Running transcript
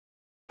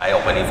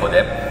eye-opening for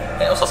them,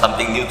 and also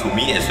something new to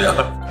me as well.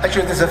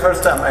 Actually, this is the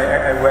first time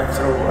I went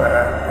through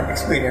an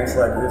experience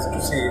like this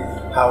to see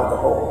how the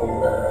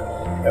whole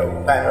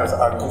panels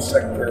are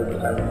constructed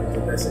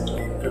and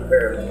basically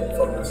prepared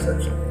for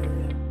construction.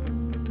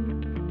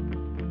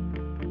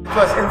 It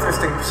was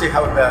interesting to see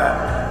how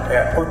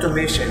the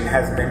automation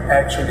has been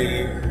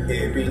actually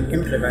being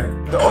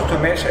implemented. The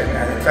automation,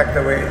 and in fact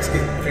the way it's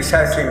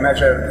precisely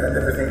measured and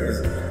everything is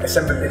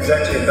assembled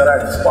exactly in the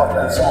right spot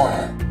and so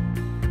on.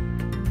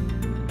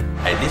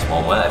 At this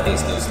moment, I think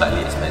it's still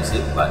slightly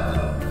expensive, but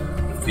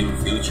in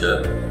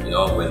future,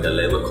 when the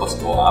labor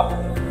costs go up,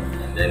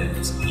 and then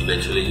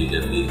eventually you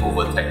definitely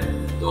overtake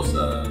those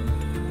the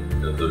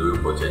real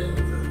project.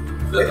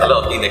 There's a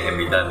lot of things that can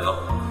be done,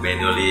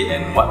 manually,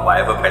 and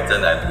whatever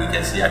pattern that we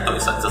can see. I thought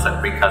it's just like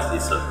precast,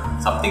 it's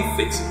something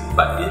fixed,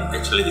 but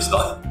actually it's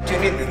not. You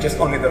need just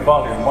only the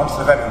volume. Once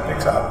the volume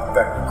picks up,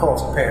 the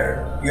cost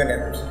per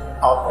unit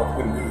output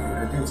will be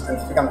reduced and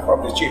it becomes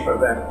probably cheaper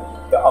than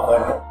the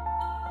other.